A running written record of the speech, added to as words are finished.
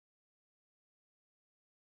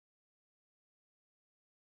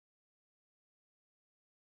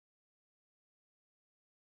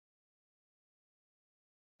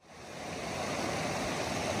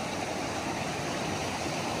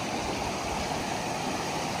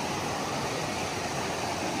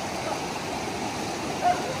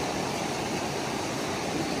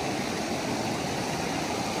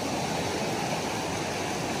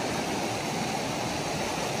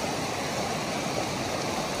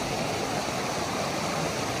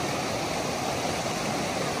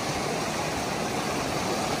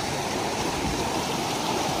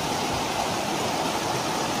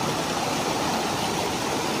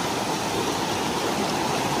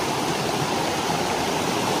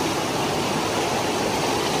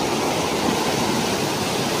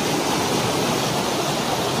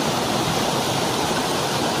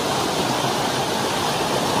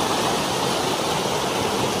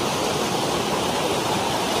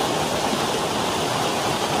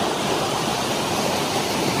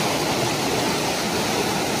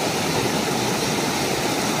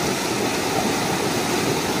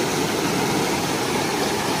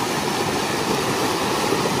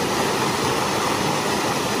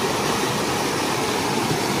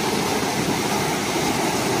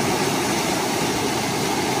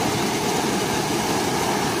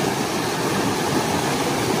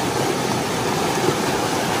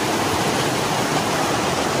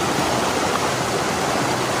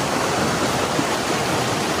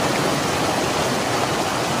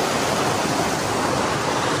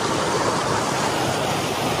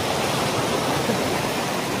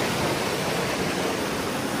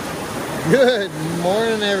Good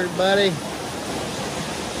morning, everybody.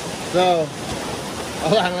 So,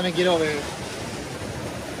 hold on, let me get over here.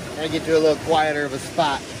 Gotta get to a little quieter of a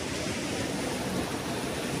spot.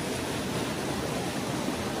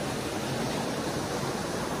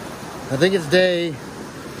 I think it's day,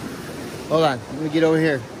 hold on, let me get over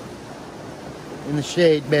here. In the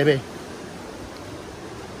shade, baby.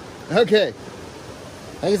 Okay, I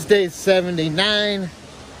think it's day 79.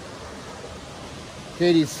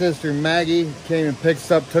 Katie's sister Maggie came and picked us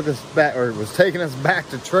up, took us back, or was taking us back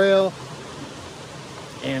to trail.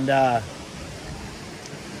 And I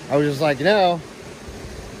was just like, you know,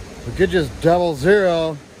 we could just double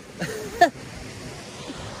zero.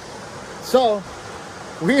 So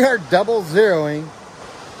we are double zeroing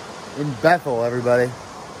in Bethel, everybody.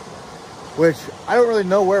 Which I don't really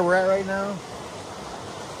know where we're at right now.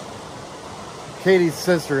 Katie's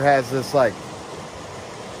sister has this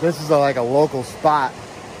this is like a local spot.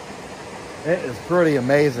 It is pretty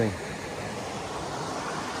amazing.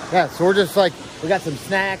 Yeah, so we're just we got some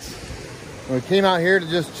snacks. And we came out here to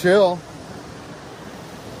just chill.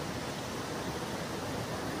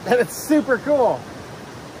 And it's super cool.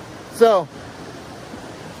 So,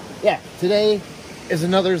 yeah, today is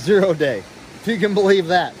another zero day, if you can believe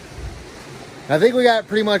that. I think we got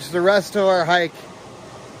pretty much the rest of our hike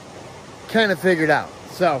kind of figured out.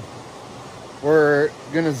 So, we're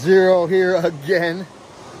gonna zero here again,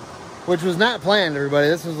 which was not planned, everybody.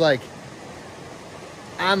 This was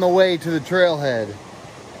on the way to the trailhead.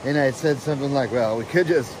 And I said something like, well, we could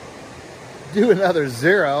just do another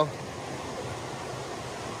zero.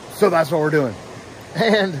 So that's what we're doing.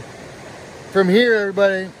 And from here,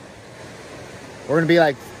 everybody, we're gonna be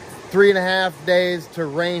 3.5 days to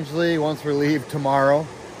Rangeley once we leave tomorrow.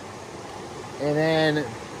 And then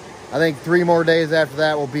I think 3 more days after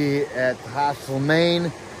that will be at Hostel, Maine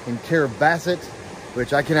in Kiribati,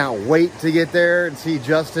 which I cannot wait to get there and see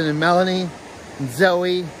Justin and Melanie and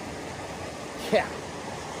Zoe. Yeah.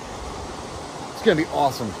 It's gonna be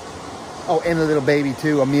awesome. Oh, and the little baby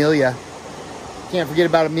too, Amelia. Can't forget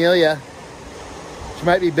about Amelia. She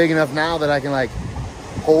might be big enough now that I can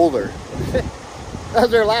hold her. That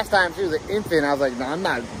was her last time. She was an infant. I was like, no, I'm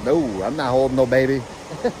not holding no baby.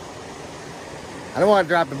 I don't want to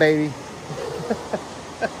drop the baby.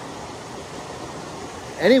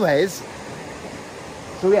 Anyways,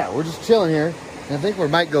 so yeah, we're just chilling here. And I think we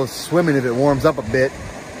might go swimming if it warms up a bit.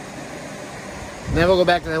 And then we'll go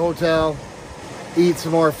back to the hotel, eat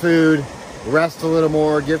some more food, rest a little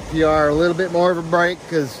more, give PR a little bit more of a break,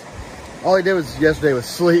 because all he did yesterday was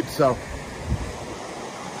sleep. So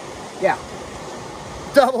yeah,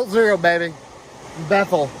 double zero, baby.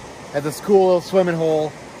 Bethel at this cool little swimming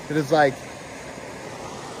hole. It is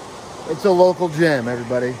it's a local gym,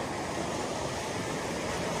 everybody.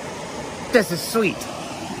 This is sweet.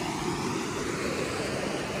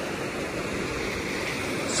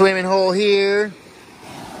 Swimming hole here.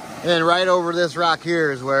 And then right over this rock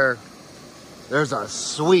here is where there's a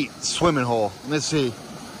sweet swimming hole. Let's see.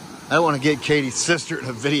 I don't want to get Katie's sister in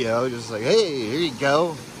a video. Just hey, here you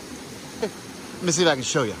go. Let me see if I can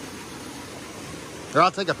show you. Or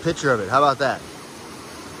I'll take a picture of it. How about that?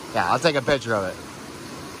 Yeah, I'll take a picture of it.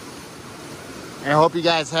 And I hope you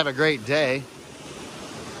guys have a great day.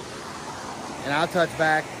 And I'll touch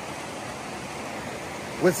back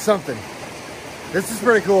with something. This is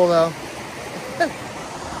pretty cool, though.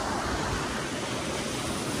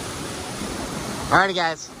 Alrighty,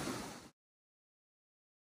 guys.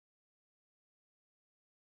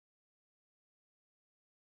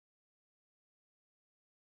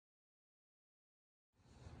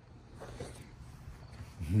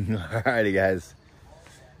 Alrighty, guys.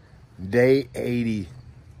 Day 80.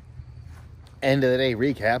 End of the day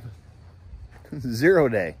recap. 0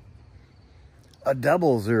 day. A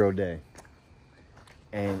double 0 day.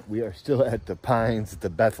 And we are still at the Pines at the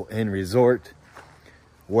Bethel Inn Resort,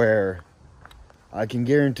 where I can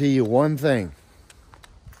guarantee you one thing.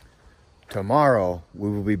 Tomorrow, we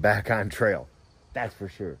will be back on trail. That's for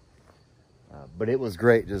sure. But it was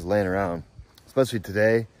great just laying around. Especially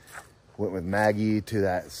today. Went with Maggie to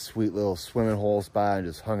that sweet little swimming hole spot and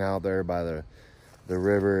just hung out there by the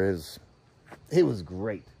river. It was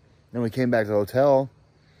great. Then we came back to the hotel.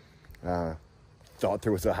 Thought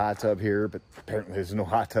there was a hot tub here, but apparently there's no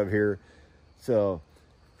hot tub here. So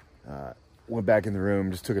went back in the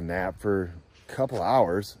room, just took a nap for a couple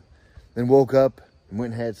hours. Then woke up and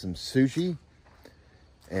went and had some sushi.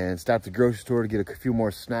 And stopped at the grocery store to get a few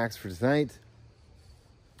more snacks for tonight.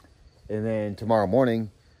 And then tomorrow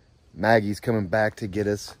morning, Maggie's coming back to get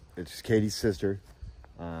us. It's Katie's sister.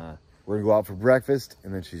 We're gonna go out for breakfast,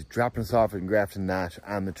 and then she's dropping us off in Grafton Notch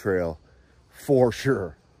on the trail for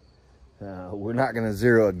sure. We're not going to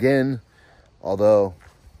zero again, although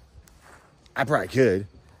I probably could,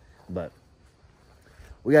 but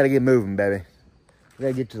we got to get moving, baby. We got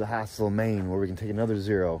to get to the Hostel, Maine, where we can take another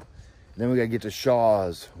zero. And then we got to get to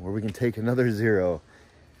Shaw's, where we can take another zero.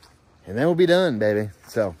 And then we'll be done, baby.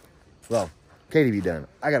 So, well, Katie be done.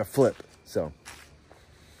 I got to flip, so.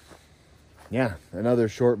 Yeah, another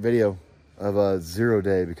short video of a 0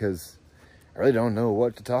 day, because I really don't know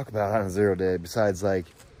what to talk about on a 0 day besides, like,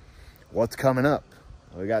 what's coming up.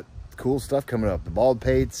 We got cool stuff coming up. The Bald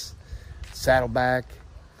Pates, Saddleback,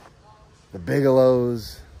 the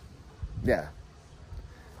Bigelows. Yeah.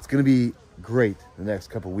 It's going to be great the next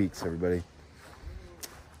couple weeks, everybody.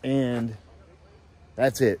 And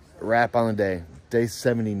that's it. A wrap on the day. Day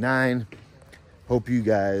 79. Hope you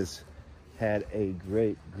guys had a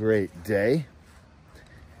great, great day.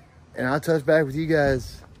 And I'll touch back with you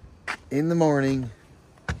guys in the morning.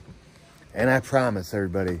 And I promise,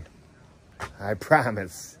 everybody, I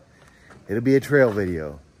promise, it'll be a trail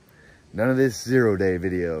video. None of this 0 day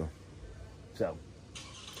video. So,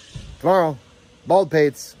 tomorrow, Bald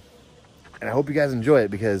Pates. And I hope you guys enjoy it,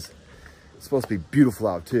 because it's supposed to be beautiful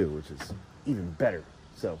out too, which is even better.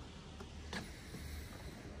 So,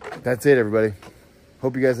 that's it, everybody.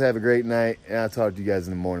 Hope you guys have a great night, and I'll talk to you guys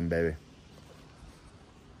in the morning, baby.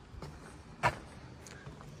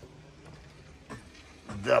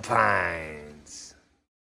 The Pine.